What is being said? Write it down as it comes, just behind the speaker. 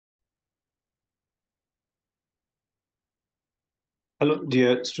Hello,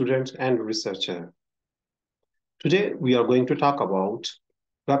 dear students and researcher. Today, we are going to talk about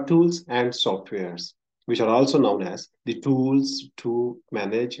web tools and softwares, which are also known as the tools to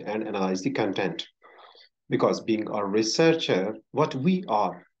manage and analyze the content. Because being a researcher, what we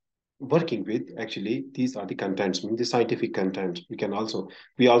are working with, actually, these are the contents, mean the scientific content.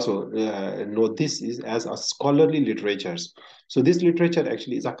 We also know this is as a scholarly literatures. So this literature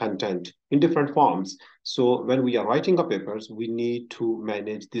actually is a content in different forms. So when we are writing a papers, we need to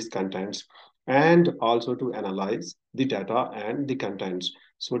manage these contents and also to analyze the data and the contents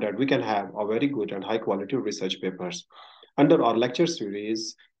so that we can have a very good and high quality research papers under our lecture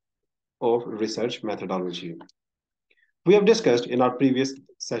series of research methodology. We have discussed in our previous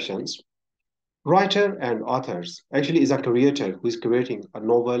sessions. Writer and authors actually is a creator who is creating a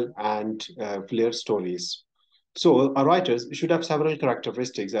novel and flair stories. So our writers should have several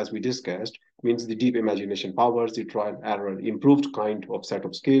characteristics as we discussed, means the deep imagination powers, the trial error, improved kind of set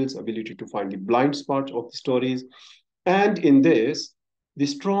of skills, ability to find the blind spot of the stories, and in this, the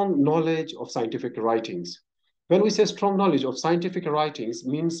strong knowledge of scientific writings. When we say strong knowledge of scientific writings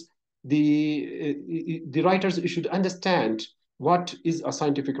means the writers should understand what is a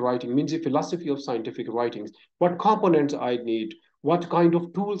scientific writing, means the philosophy of scientific writings, what components I need, what kind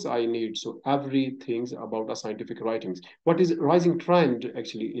of tools I need. So everything about a scientific writings. What is rising trend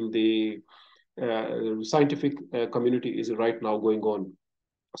actually in the scientific community is right now going on.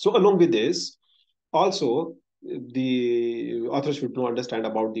 So along with this, also the author should know understand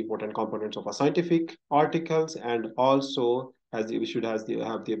about the important components of a scientific articles and also we should have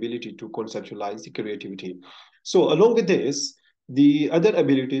the ability to conceptualize the creativity. So along with this, the other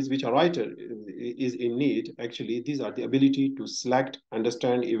abilities which a writer is in need, actually, these are the ability to select,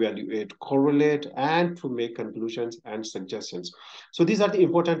 understand, evaluate, correlate, and to make conclusions and suggestions. So these are the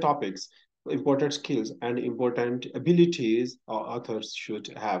important topics, important skills, and important abilities our authors should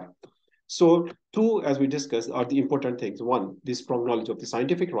have. So two, as we discussed, are the important things. One, the strong knowledge of the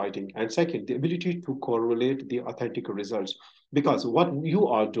scientific writing, and second, the ability to correlate the authentic results. Because what you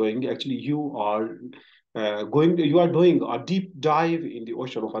are doing, actually, you are doing a deep dive in the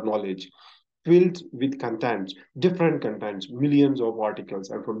ocean of our knowledge, filled with content, different contents, millions of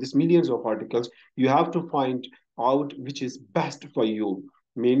articles, and from these millions of articles, you have to find out which is best for you.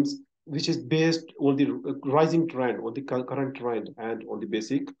 Means which is based on the rising trend, on the current trend, and on the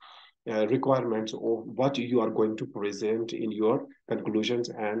basic requirements of what you are going to present in your conclusions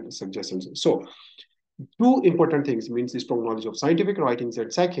and suggestions. So two important things means the strong knowledge of scientific writings,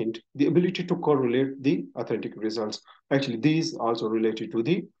 and second, the ability to correlate the authentic results. Actually, these also related to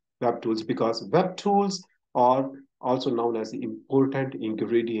the web tools because web tools are also known as the important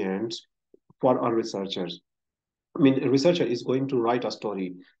ingredients for our researchers. I mean, a researcher is going to write a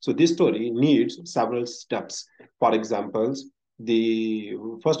story. So this story needs several steps. For example, the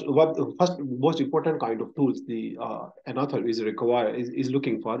first most important kind of tools the an author is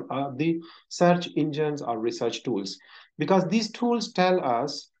looking for are the search engines or research tools, because these tools tell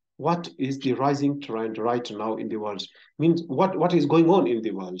us what is the rising trend right now in the world, means what is going on in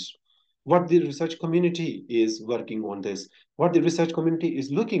the world, what the research community is working on this, what the research community is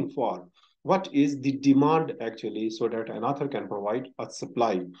looking for, what is the demand actually, so that an author can provide a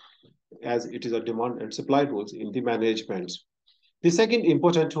supply, as it is a demand and supply rules in the management. The second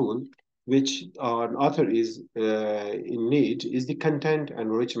important tool which an author is in need is the content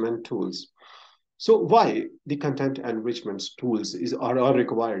enrichment tools. So why the content enrichment tools are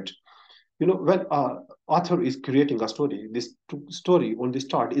required? You know, when an author is creating a story, this story on the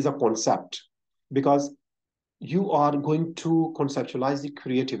start is a concept, because you are going to conceptualize the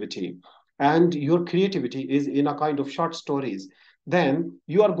creativity, and your creativity is in a kind of short stories. Then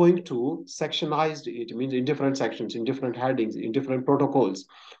you are going to sectionize it, means in different sections, in different headings, in different protocols.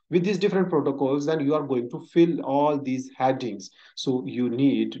 With these different protocols, then you are going to fill all these headings. So you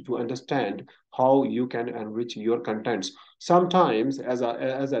need to understand how you can enrich your contents. Sometimes as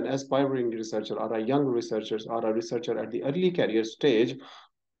an aspiring researcher or a young researcher or a researcher at the early career stage,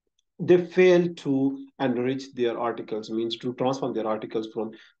 they fail to enrich their articles, means to transform their articles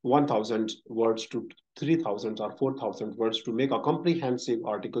from 1000 words to 3000 or 4000 words, to make a comprehensive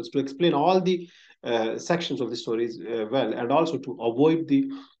articles to explain all the sections of the stories well, and also to avoid the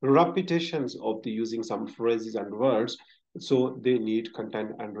repetitions of the using some phrases and words. So they need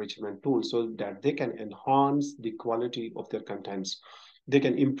content enrichment tools so that they can enhance the quality of their contents, they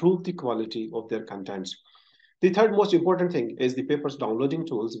can improve the quality of their contents. The third most important thing is the papers downloading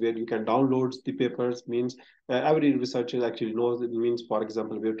tools, where you can download the papers. Means every researcher actually knows it means, for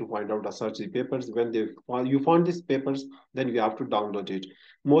example, where to find out or search the papers. When you find these papers, then you have to download it.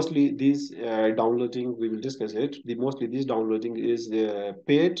 Mostly these downloading, we will discuss it. Mostly this downloading is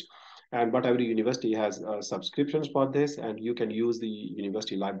paid, and but every university has subscriptions for this, and you can use the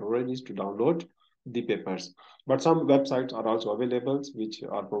university libraries to download the papers. But some websites are also available which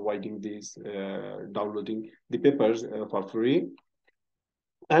are providing these downloading the papers for free.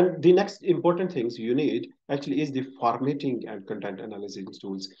 And the next important things you need actually is the formatting and content analysis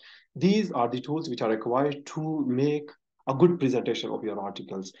tools. These are the tools which are required to make a good presentation of your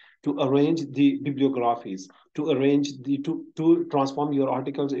articles, to arrange the bibliographies, to arrange to transform your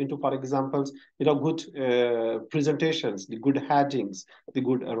articles into, for example, good presentations, the good headings, the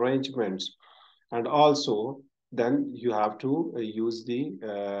good arrangements. And also then you have to use the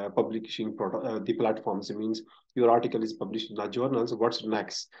publishing the platforms. It means your article is published in the journals, what's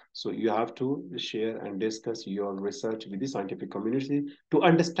next? So you have to share and discuss your research with the scientific community to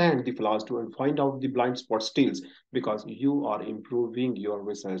understand the flaws, to and find out the blind spot still, because you are improving your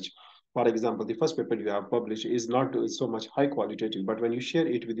research. For example, the first paper you have published is not so much high qualitative, but when you share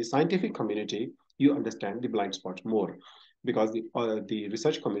it with the scientific community, you understand the blind spots more, because the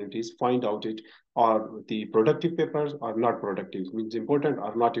research communities find out it, or the productive papers are not productive, means important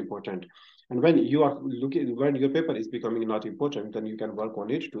or not important. And when you are looking, when your paper is becoming not important, then you can work on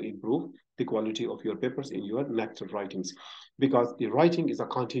it to improve the quality of your papers in your next writings, because the writing is a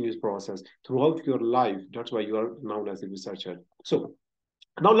continuous process throughout your life. That's why you are known as a researcher. So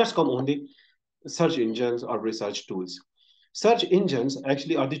now let's come on the search engines or research tools. Search engines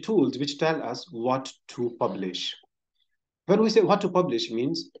actually are the tools which tell us what to publish. When we say what to publish,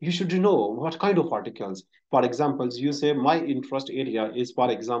 means you should know what kind of articles. For example, you say my interest area is, for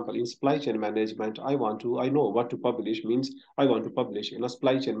example, in supply chain management. I know what to publish, means I want to publish in a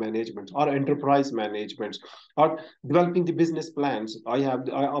supply chain management or enterprise management or developing the business plans.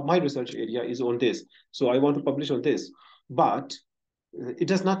 My research area is on this, so I want to publish on this. But it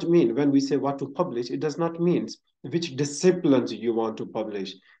does not mean, when we say what to publish, it does not mean which disciplines you want to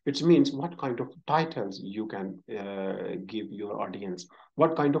publish. It means what kind of titles you can give your audience,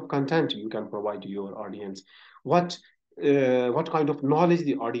 what kind of content you can provide to your audience, what kind of knowledge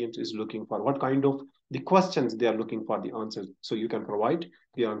the audience is looking for, what kind of the questions they are looking for the answers, so you can provide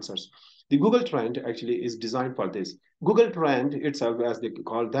the answers. The Google Trend actually is designed for this. Google Trend itself, as they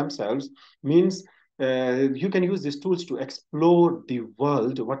call themselves, means you can use these tools to explore the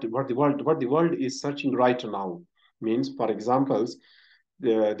world, what the world is searching right now. Means, for examples,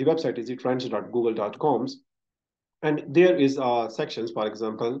 the website is trends.google.com, and there is sections. For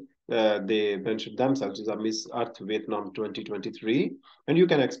example, they mentioned themselves as a Miss Earth Vietnam 2023, and you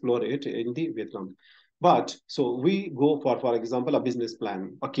can explore it in the Vietnam. But so we go for example, a business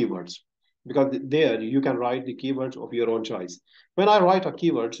plan, a keywords, because there you can write the keywords of your own choice. When I write a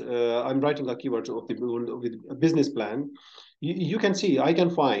keyword, I'm writing a keyword of the with a business plan. You can see I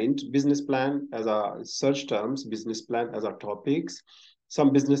can find business plan as a search terms, business plan as a topics,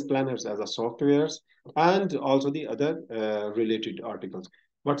 some business planners as a softwares, and also the other related articles.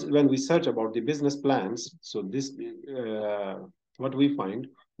 But when we search about the business plans, so this what we find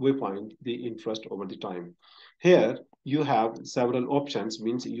the interest over the time. Here you have several options,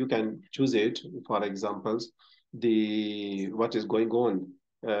 means you can choose it. For examples, the what is going on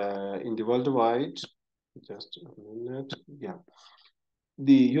in the worldwide. Just a minute. Yeah,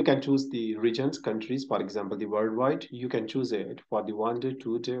 you can choose the regions, countries. For example, the worldwide, you can choose it for the 1 day,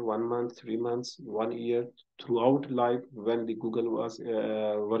 2 day, 1 month, 3 months, 1 year, throughout life when the Google was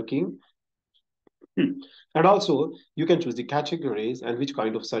working. And also you can choose the categories and which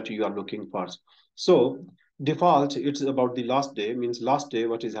kind of search you are looking for. So default, it's about the last day, means last day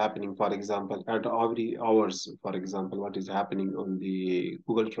what is happening, for example, at every hours, for example, what is happening on the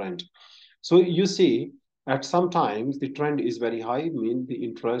Google Trend. So you see, at some times the trend is very high, mean the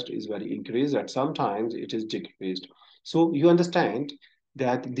interest is very increased. At some times it is decreased. So you understand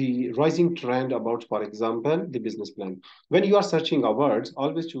that the rising trend about, for example, the business plan. When you are searching a words,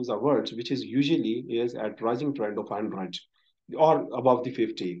 always choose a words which is usually is at rising trend of 100 or above the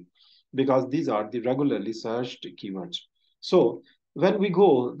 50, because these are the regularly searched keywords. So when we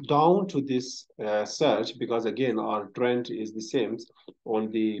go down to this search, because again our trend is the same on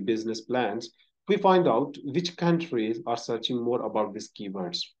the business plans, we find out which countries are searching more about these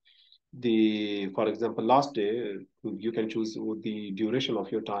keywords. For example, last day, you can choose the duration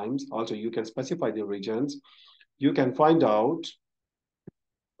of your times. Also, you can specify the regions. You can find out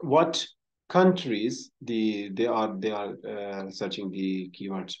what countries they are searching the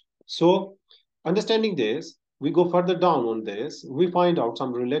keywords. So understanding this, we go further down on this, we find out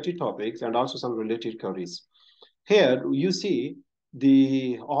some related topics and also some related queries. Here you see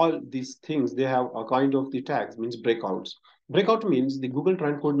the all these things, they have a kind of the tags, means breakouts. Breakout means the Google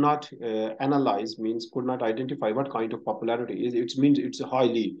Trend could not analyze, means could not identify what kind of popularity is. It means it's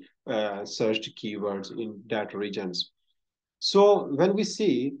highly searched keywords in that regions. So when we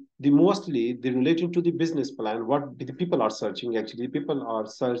see the mostly the relating to the business plan, what the people are searching, actually people are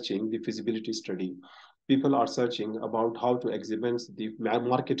searching the feasibility study. People are searching about how to examine the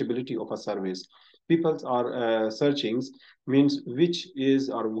marketability of a service. People are searching means which is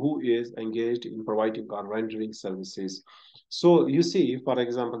or who is engaged in providing or rendering services. So you see, for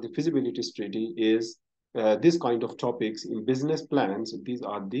example, the feasibility study is this kind of topics in business plans. These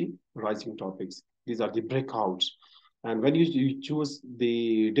are the rising topics. These are the breakouts. And when you choose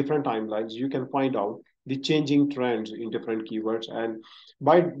the different timelines, you can find out the changing trends in different keywords. And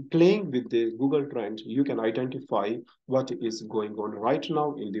by playing with the Google Trends, you can identify what is going on right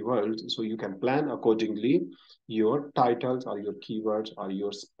now in the world. So you can plan accordingly your titles or your keywords or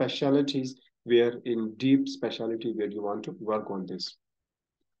your specialties, where in deep specialty where you want to work on this.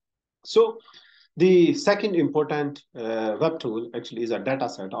 So the second important web tool actually is a data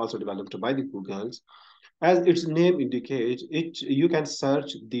set also developed by the Googles. As its name indicates, you can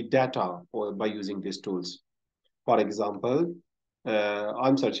search the data by using these tools. For example,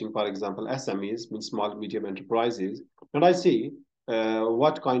 I'm searching, for example, SMEs, means small medium enterprises, and I see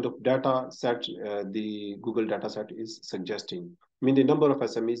what kind of data set the Google data set is suggesting. I mean, the number of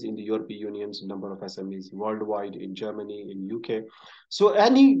SMEs in the European Union's, number of SMEs worldwide, in Germany, in UK. So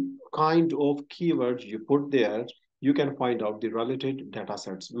any kind of keywords you put there, you can find out the related data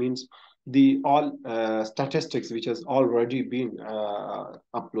sets. Means the all statistics which has already been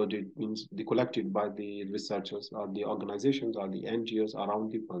uploaded, means the collected by the researchers or the organizations or the NGOs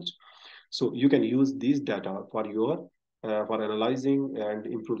around the world. So you can use these data for your for analyzing and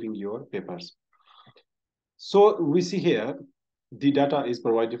improving your papers. So we see here the data is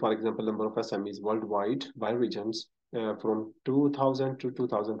provided, for example, number of SMEs worldwide by regions from 2000 to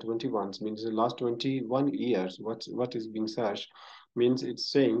 2021, means the last 21 years. What is being searched means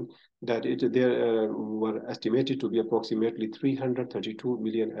it's saying that there were estimated to be approximately 332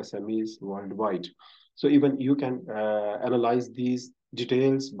 million SMEs worldwide. So even you can analyze these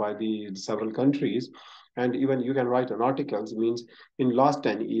details by the several countries, and even you can write an articles, means in last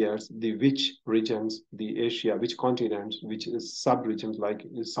 10 years, the which regions, the Asia, which continents, which sub-regions like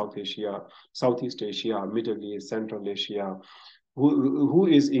South Asia, Southeast Asia, Middle East, Central Asia, who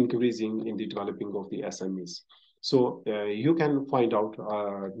is increasing in the developing of the SMEs. So you can find out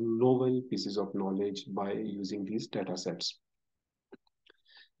novel pieces of knowledge by using these data sets.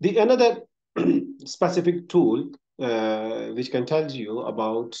 The another specific tool which can tell you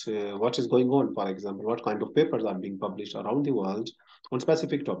about what is going on, for example, what kind of papers are being published around the world on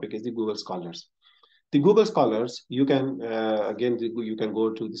specific topic is the Google Scholars. The Google Scholars, you can, again, you can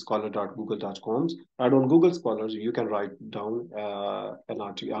go to the scholar.google.com, and on Google Scholars, you can write down an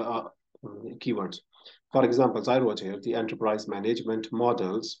article, keywords. For example, I wrote here the enterprise management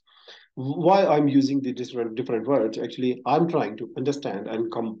models. Why I'm using the different words, actually, I'm trying to understand and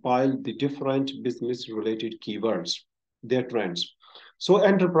compile the different business related keywords, their trends. So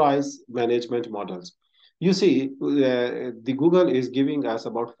enterprise management models. You see, the Google is giving us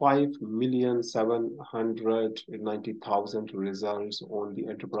about 5,790,000 results on the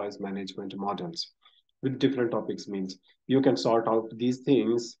enterprise management models with different topics. Means you can sort out these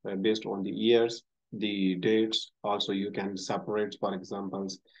things based on the years, the dates. Also, you can separate, for example,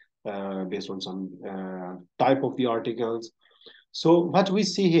 based on some type of the articles. So what we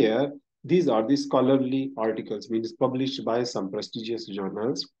see here, these are the scholarly articles, means published by some prestigious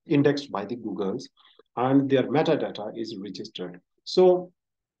journals, indexed by the Googles, and their metadata is registered. So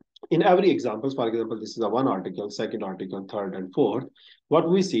in every examples, for example, this is a one article, second article, third and fourth. What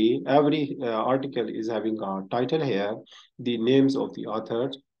we see, every article is having a title here, the names of the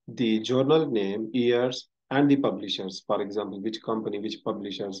authors, the journal name, years, and the publishers. For example, which company, which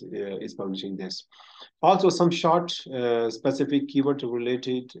publishers is publishing this. Also, some short, specific keyword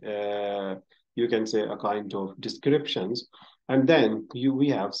related, you can say a kind of descriptions. And then we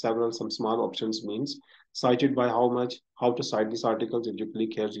have some small options, means cited by how much, how to cite these articles. If you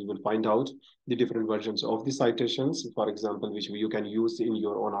click here, you will find out the different versions of the citations, for example, which you can use in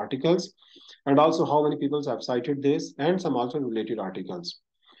your own articles. And also how many people have cited this, and some also related articles.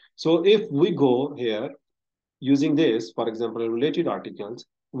 So if we go here, using this, for example, related articles,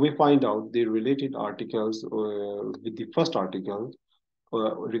 we find out the related articles with the first article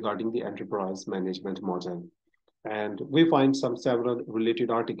regarding the enterprise management model. And we find some several related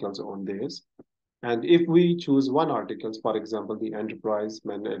articles on this. And if we choose one article, for example, the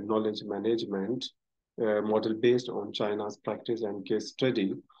knowledge management model based on China's practice and case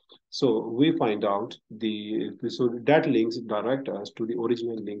study, so we find out so that links direct us to the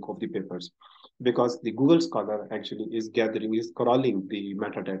original link of the papers, because the Google Scholar actually is crawling the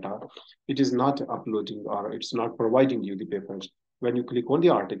metadata. It is not uploading, or it's not providing you the papers. When you click on the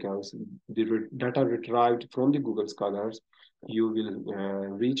articles, the data retrieved from the Google Scholars, you will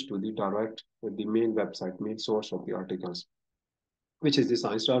reach to the main website, main source of the articles, which is the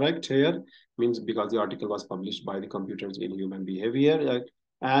Science Direct here, means because the article was published by the Computers in Human Behavior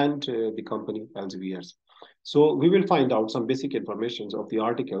and the company Elsevier's. So we will find out some basic information of the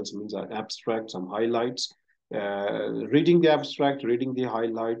articles, means abstract, some highlights, reading the abstract, reading the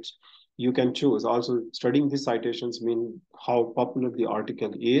highlights. You can choose also studying the citations, mean how popular the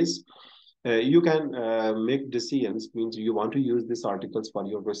article is. You can make decisions, means you want to use these articles for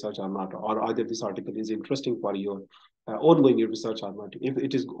your research or not, or either this article is interesting for your ongoing research or not. If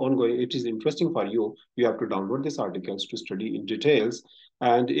it is ongoing, it is interesting for you, you have to download these articles to study in details.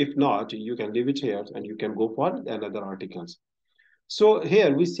 And if not, you can leave it here and you can go for another articles. So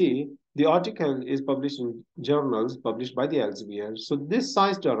here we see the article is published in journals published by the Elsevier. So this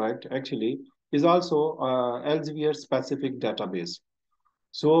Science Direct actually is also Elsevier specific database.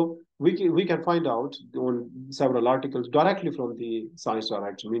 So we can find out on several articles directly from the Science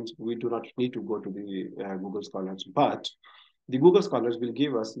Direct. Means we do not need to go to the Google Scholars, but the Google Scholars will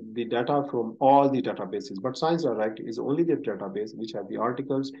give us the data from all the databases. But Science Direct is only the database which have the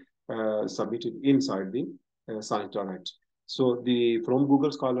articles submitted inside the Science Direct. So the from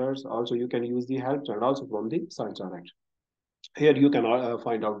Google Scholars also you can use the help, and also from the Science Direct. Here you can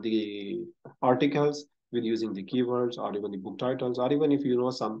find out the articles with using the keywords, or even the book titles, or even if you know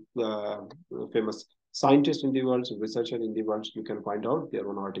some famous scientists in the world, researcher in the world, you can find out their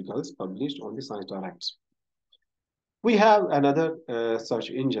own articles published on the Science Direct. We have another search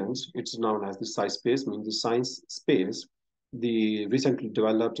engines. It's known as the SciSpace, means the science space. The recently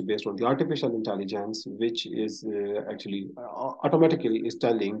developed based on the artificial intelligence, which is actually automatically is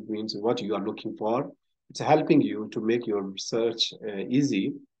telling, means what you are looking for. It's helping you to make your research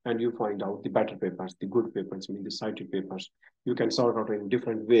easy, and you find out the better papers, the good papers, mean the cited papers. You can sort out in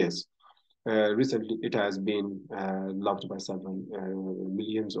different ways. Recently, it has been loved by several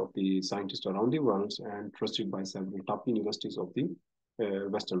millions of the scientists around the world and trusted by several top universities of the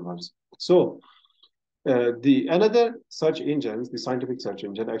Western world. So, the another search engines, the scientific search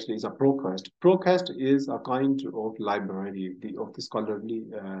engine, actually is a ProQuest. ProQuest is a kind of library of the scholarly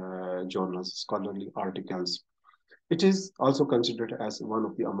journals, scholarly articles. It is also considered as one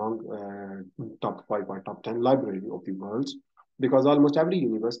of the among top 5 or top 10 library of the world, because almost every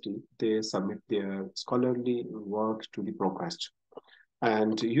university, they submit their scholarly work to the ProQuest.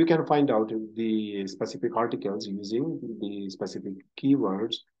 And you can find out the specific articles using the specific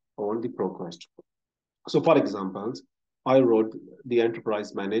keywords on the ProQuest. So for example, I wrote the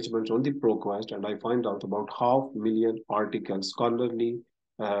enterprise management on the ProQuest, and I find out about 500,000 articles, scholarly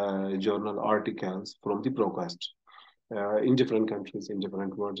journal articles from the ProQuest in different countries, in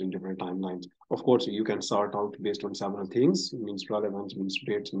different words, in different timelines. Of course, you can sort out based on several things, means relevance, means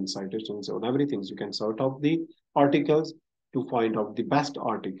dates, means citations, on everything. You can sort out the articles to find out the best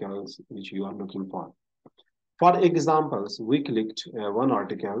articles which you are looking for. For examples, we clicked one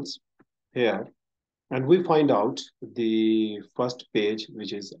articles here, and we find out the first page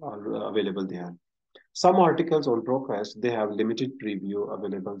which is available there. Some articles on ProQuest, they have limited preview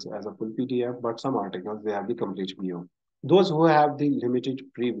available as a full PDF, but some articles, they have the complete view. Those who have the limited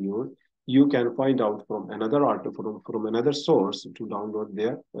preview, you can find out from another article, from another source to download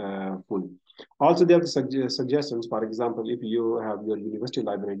their full. Also, there are suggestions. For example, if you have your university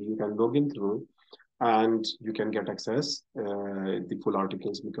library, you can log in through and you can get access the full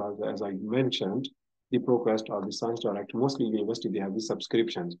articles, because as I mentioned, the ProQuest or the Science Direct, mostly university, they have the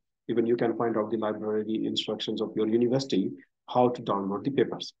subscriptions. Even you can find out the library instructions of your university, how to download the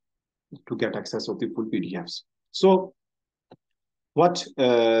papers to get access of the full PDFs. So what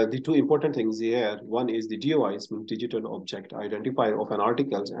the two important things here, one is the DOIs, means digital object identifier of an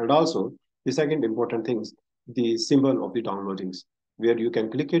articles, and also the second important things, the symbol of the downloadings, where you can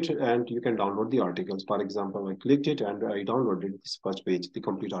click it and you can download the articles. For example, I clicked it and I downloaded this first page, the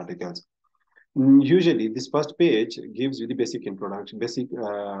complete articles. Usually, this first page gives you the basic introduction, basic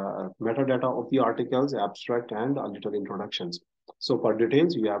metadata of the articles, abstract, and a little introductions. So for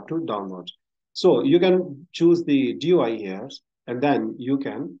details, you have to download. So you can choose the DOI here, and then you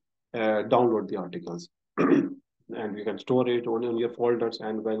can download the articles. And you can store it on your folders,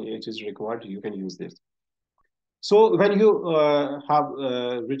 and when it is required, you can use this. So when you have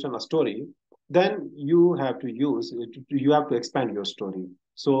written a story, then you have to expand your story.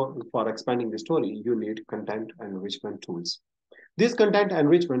 So for expanding the story, you need content enrichment tools. These content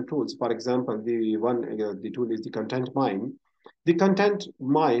enrichment tools, for example, the tool is the content mine. The content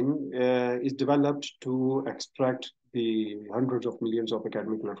mine is developed to extract the hundreds of millions of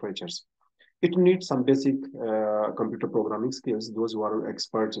academic literatures. It needs some basic computer programming skills. Those who are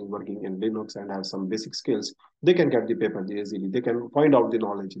experts in working in Linux and have some basic skills, they can get the paper easily. They can find out the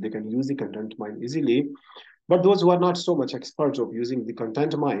knowledge. They can use the content mine easily. But those who are not so much experts of using the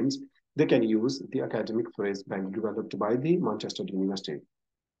content mines, they can use the academic phrase bank developed by the Manchester University.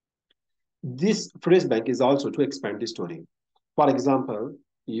 This phrase bank is also to expand the story. For example,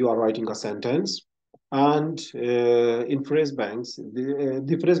 you are writing a sentence, and in phrase banks,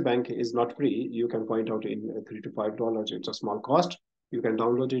 the phrase bank is not free. You can find out in $3 to $5. It's a small cost. You can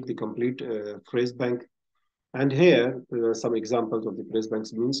download it, the complete phrase bank. And here, some examples of the phrase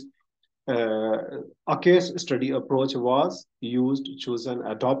banks means uh, a case study approach was used, chosen,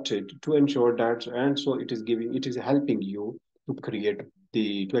 adopted to ensure that, and so it is helping you to create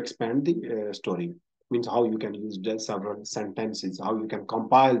to expand the story. Means how you can use several sentences, how you can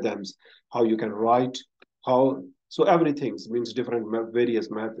compile them, how you can write, how so everything means different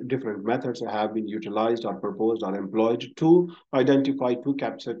methods have been utilized or proposed or employed to identify, to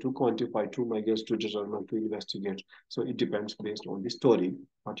capture, to quantify, to measure, to determine, to investigate. So it depends based on the story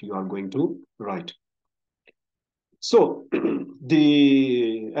what you are going to write. So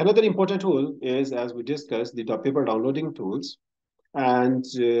the another important tool is, as we discussed, the paper downloading tools. And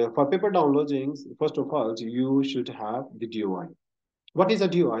for paper downloading, first of all, you should have the DOI. What is a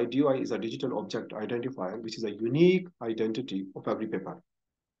DOI? DOI is a digital object identifier, which is a unique identity of every paper.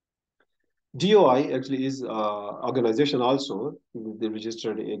 DOI actually is organization also. They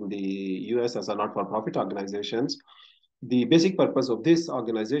registered in the US as a not-for-profit organizations. The basic purpose of this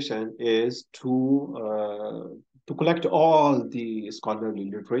organization is to collect all the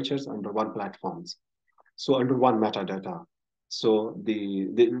scholarly literatures under one platforms, so under one metadata. So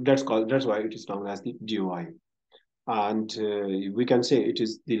that's why it is known as the DOI. And we can say it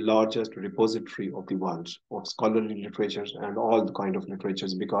is the largest repository of the world of scholarly literatures and all the kind of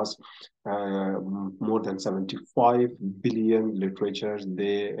literatures, because more than 75 billion literatures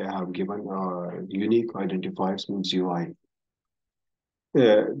they have given unique identifiers in GUI.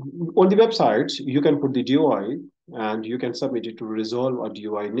 On the websites, you can put the DOI and you can submit it to resolve a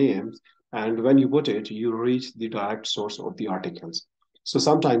DOI names. And when you put it, you reach the direct source of the articles. So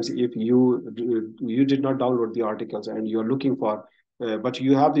sometimes if you did not download the articles and you're looking for, but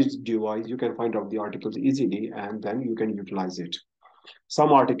you have these DOIs, you can find out the articles easily and then you can utilize it.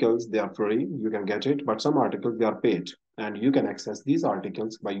 Some articles, they are free, you can get it, but some articles, they are paid. And you can access these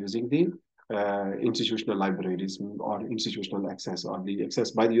articles by using the institutional libraries or institutional access or the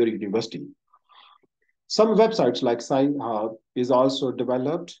access by your university. Some websites like SciHub is also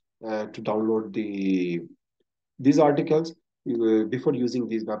developed to download these articles. Before using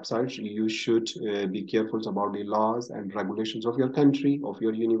these websites, you should be careful about the laws and regulations of your country, of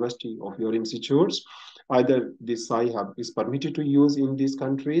your university, of your institutes. Either this SciHub is permitted to use in these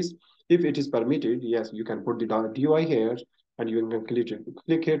countries. If it is permitted, yes, you can put the DOI here and you can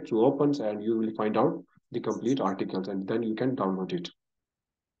click it to opens and you will find out the complete articles and then you can download it.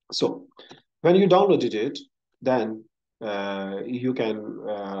 So when you downloaded it, then you can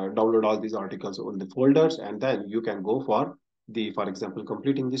download all these articles on the folders and then you can go for example,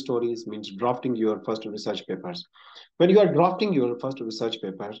 completing the stories means drafting your first research papers. When you are drafting your first research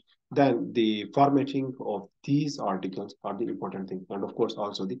papers, then the formatting of these articles are the important thing. And of course,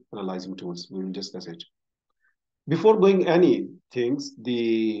 also the analyzing tools, we will discuss it. Before going any things,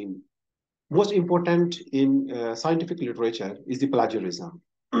 the most important in scientific literature is the plagiarism.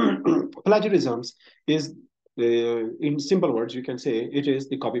 Plagiarism is, in simple words, you can say it is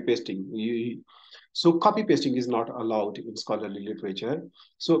the copy pasting. So copy pasting is not allowed in scholarly literature.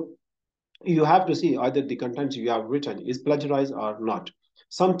 So you have to see either the content you have written is plagiarized or not.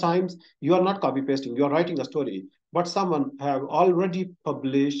 Sometimes you are not copy pasting, you are writing a story, but someone have already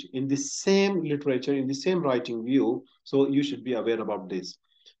published in the same literature, in the same writing view. So you should be aware about this.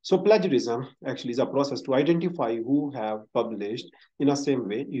 So plagiarism actually is a process to identify who have published in the same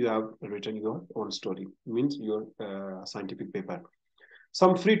way you have written your own story, means your scientific paper.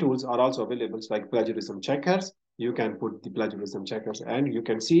 Some free tools are also available, like plagiarism checkers. You can put the plagiarism checkers and you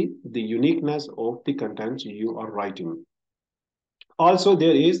can see the uniqueness of the content you are writing. Also,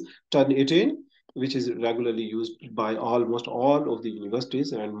 there is Turnitin, which is regularly used by almost all of the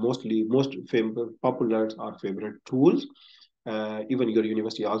universities and most popular or favorite tools. Even your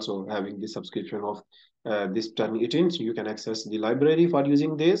university also having the subscription of this Turnitin, so you can access the library for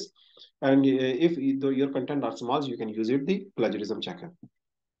using this. And if your content are small, you can use it the plagiarism checker.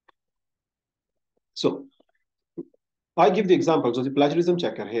 So I give the examples of the plagiarism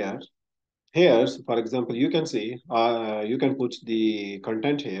checker here. Here, for example, you can see, you can put the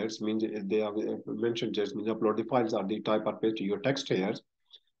content here, means they are mentioned just means upload the files or the type or paste your text here.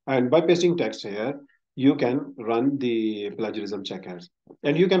 And by pasting text here, you can run the plagiarism checkers.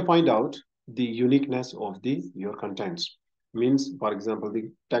 And you can find out the uniqueness of the your contents. Means, for example,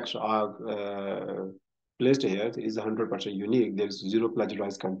 the text are placed here is 100% unique. There is zero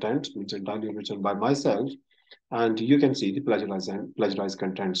plagiarized content, which is entirely written by myself. And you can see the plagiarized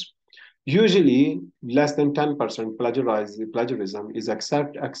contents. Usually, less than 10% plagiarism is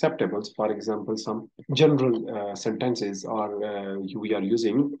acceptable. For example, some general sentences are we are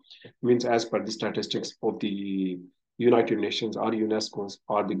using, means as per the statistics of the United Nations or UNESCO's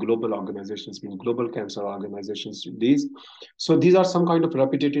or the global organizations, means global cancer organizations. These are some kind of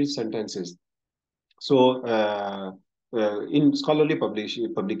repetitive sentences. So in scholarly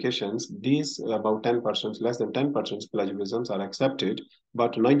publications, these about 10%, less than 10% plagiarisms are accepted,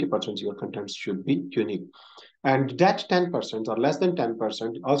 but 90% your contents should be unique. And that 10% or less than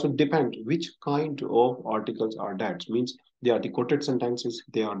 10% also depend which kind of articles are that. Means they are the quoted sentences,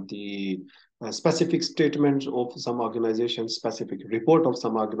 they are the specific statements of some organizations, specific report of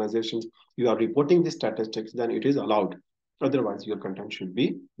some organizations. You are reporting the statistics, then it is allowed. Otherwise, your content should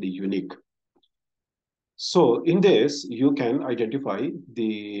be the unique. So in this, you can identify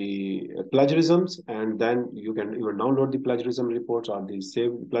the plagiarisms, and then you can even download the plagiarism reports or the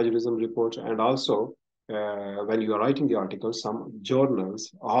saved plagiarism reports. And also, when you are writing the article, some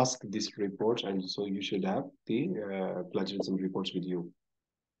journals ask these reports, and so you should have the plagiarism reports with you.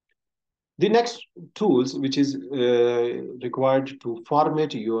 The next tools, which is required to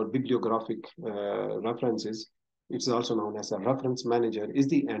format your bibliographic references, it's also known as a reference manager, is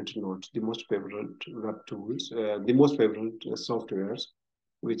the EndNote, the most favorite web tools, the most favorite softwares,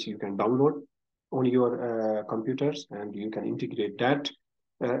 which you can download on your computers, and you can integrate that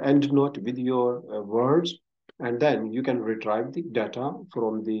EndNote with your words, and then you can retrieve the data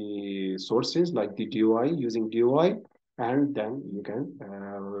from the sources like the DOI using DOI, and then you can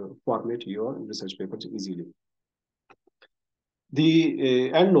format your research papers easily.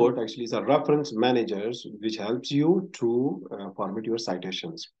 The EndNote actually is a reference manager which helps you to format your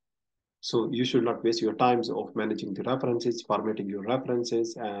citations. So you should not waste your time of managing the references, formatting your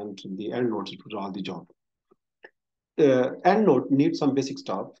references, and the EndNotes do all the job. EndNote needs some basic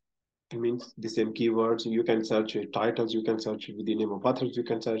stuff. It means the same keywords. You can search it, titles, you can search it with the name of authors, you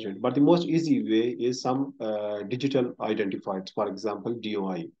can search it. But the most easy way is some digital identifiers, for example,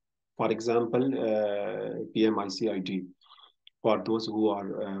 DOI, for example, PMICID, for those who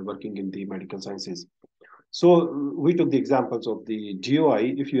are working in the medical sciences. So we took the examples of the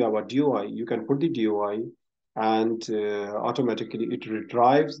DOI. If you have a DOI, you can put the DOI, and automatically it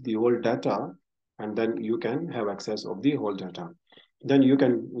retrieves the whole data, and then you can have access of the whole data. Then you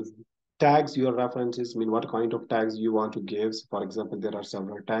can tags your references, mean what kind of tags you want to give. For example, there are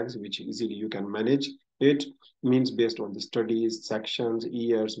several tags which easily you can manage. It means based on the studies, sections,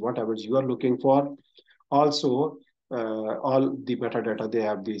 years, whatever you are looking for. Also, all the metadata, they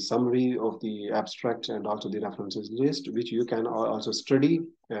have the summary of the abstract and also the references list, which you can also study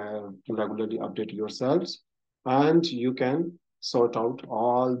to regularly update yourselves. And you can sort out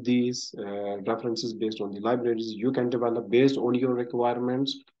all these references based on the libraries you can develop based on your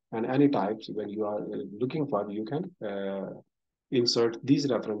requirements, and any types when you are looking for, you can insert these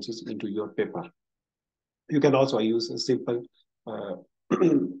references into your paper. You can also use a simple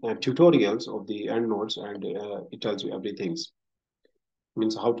tutorials of the EndNotes, and it tells you everything.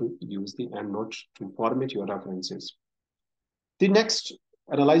 Means how to use the EndNote to format your references. The next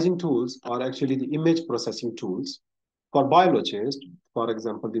analyzing tools are actually the image processing tools. For biologists, for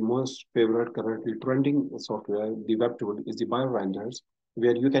example, the most favorite currently trending software, the web tool, is the BioRenders,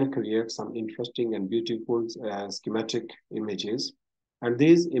 where you can create some interesting and beautiful schematic images. And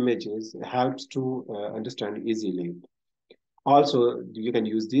these images helps to understand easily. Also, you can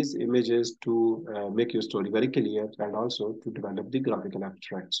use these images to make your story very clear, and also to develop the graphical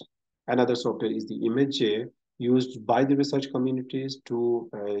abstracts. Another software is the ImageJ, used by the research communities to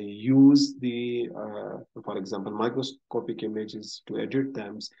use the, for example, microscopic images to edit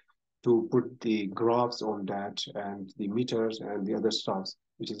them, to put the graphs on that, and the meters and the other stuffs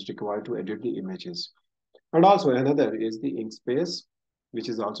which is required to edit the images. And also another is the Inkspace, which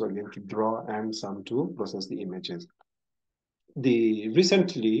is also again to draw and some to process the images. The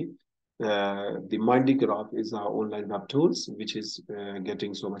recently the MindyGraph is our online web tools, which is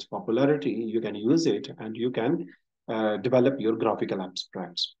getting so much popularity. You can use it, and you can develop your graphical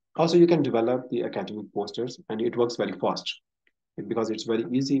abstracts. Also, you can develop the academic posters, and it works very fast because it's very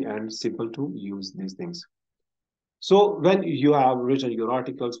easy and simple to use these things. So when you have written your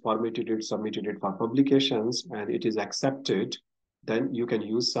articles, formatted it, submitted it for publications, and it is accepted, then you can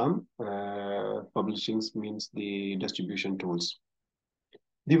use some publishing means the distribution tools.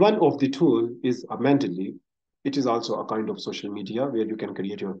 The one of the tool is a Mendeley. It is also a kind of social media where you can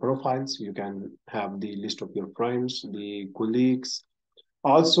create your profiles. You can have the list of your friends, the colleagues.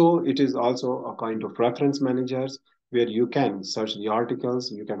 Also, it is also a kind of reference managers where you can search the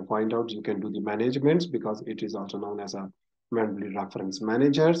articles, you can find out, you can do the management because it is also known as a Mendeley reference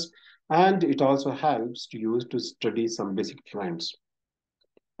managers. And it also helps to use to study some basic trends.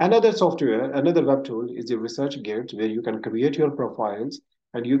 Another software, another web tool is the research gate where you can create your profiles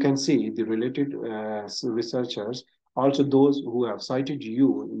and you can see the related researchers, also those who have cited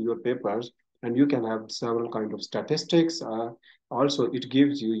you in your papers, and you can have several kind of statistics. Also, it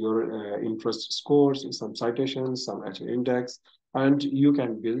gives you your interest scores, some citations, some actual index, and you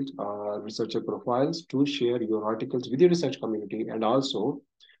can build researcher profiles to share your articles with the research community and also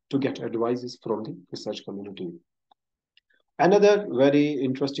to get advices from the research community. Another very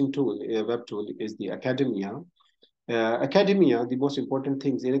interesting tool, a web tool, is the academia. Academia, the most important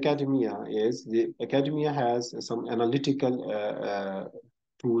things in academia is the academia has some analytical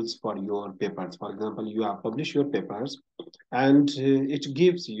tools for your papers. For example, you have published your papers and it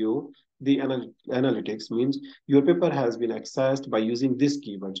gives you the analytics means your paper has been accessed by using these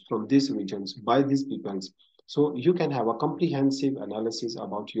keywords from these regions by these peoples. So you can have a comprehensive analysis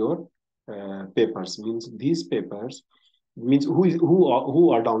about your papers means these papers means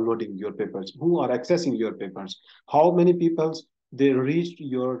who are downloading your papers, who are accessing your papers, how many people they reached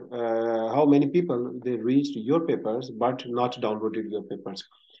your how many people they reached your papers but not downloaded your papers.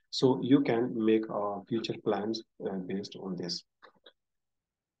 So you can make future plans based on this.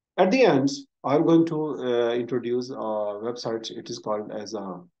 At the end, I'm going to introduce a website. It is called as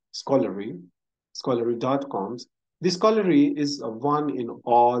a Scholarly, scholarly.com. The Scholarly is a one in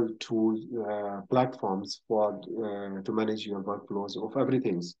all tool platforms for to manage your workflows of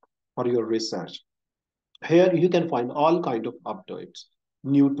everything for your research. Here you can find all kind of updates,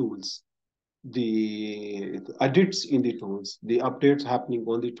 new tools, the edits in the tools, the updates happening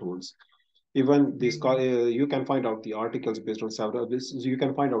on the tools. Even this you can find out the articles based on several this you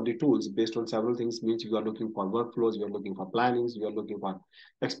can find out the tools based on several things means you are looking for workflows, you are looking for plannings, you are looking for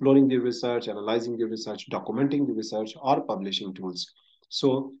exploring the research, analyzing the research, documenting the research, or publishing tools.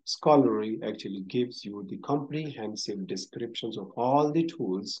 So Scholarly actually gives you the comprehensive descriptions of all the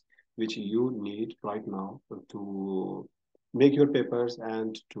tools which you need right now to make your papers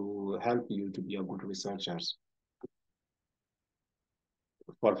and to help you to be a good researcher.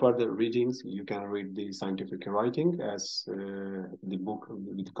 For further readings, you can read the scientific writing as the book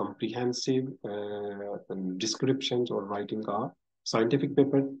with comprehensive descriptions or writing a scientific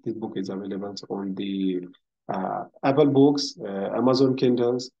paper. This book is available on the Apple Books, Amazon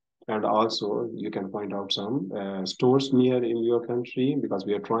Kindles, and also you can find out some stores near in your country because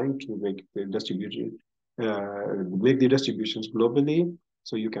we are trying to make the distribution, make the distributions globally,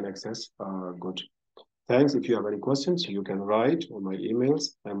 so you can access good. Thanks. If you have any questions, you can write on my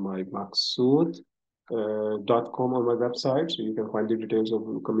emails and my maxud.com on my website. So you can find the details of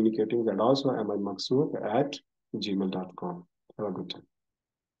communicating that also and my maxud at gmail.com. Have a good time.